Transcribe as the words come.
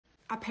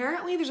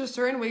Apparently there's a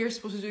certain way you're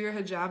supposed to do your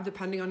hijab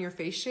depending on your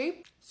face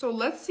shape. So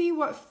let's see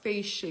what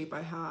face shape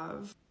I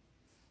have.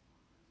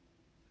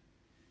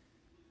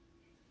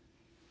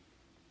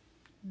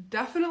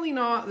 Definitely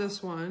not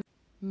this one.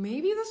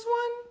 Maybe this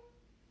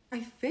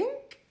one? I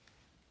think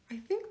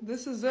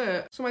this is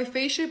it. So my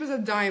face shape is a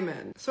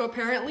diamond. So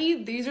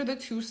apparently these are the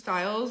two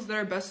styles that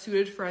are best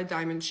suited for a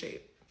diamond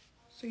shape.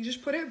 So you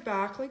just put it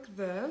back like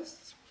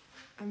this,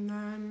 and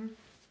then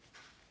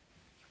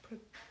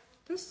put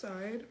this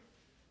side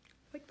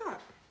like that.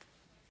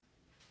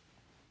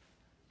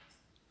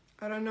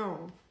 I don't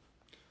know.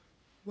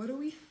 What do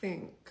we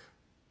think?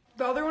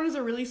 The other one is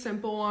a really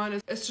simple one.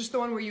 It's just the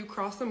one where you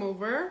cross them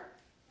over,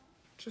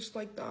 just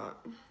like that.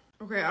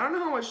 Okay, I don't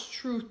know how much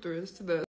truth there is to this.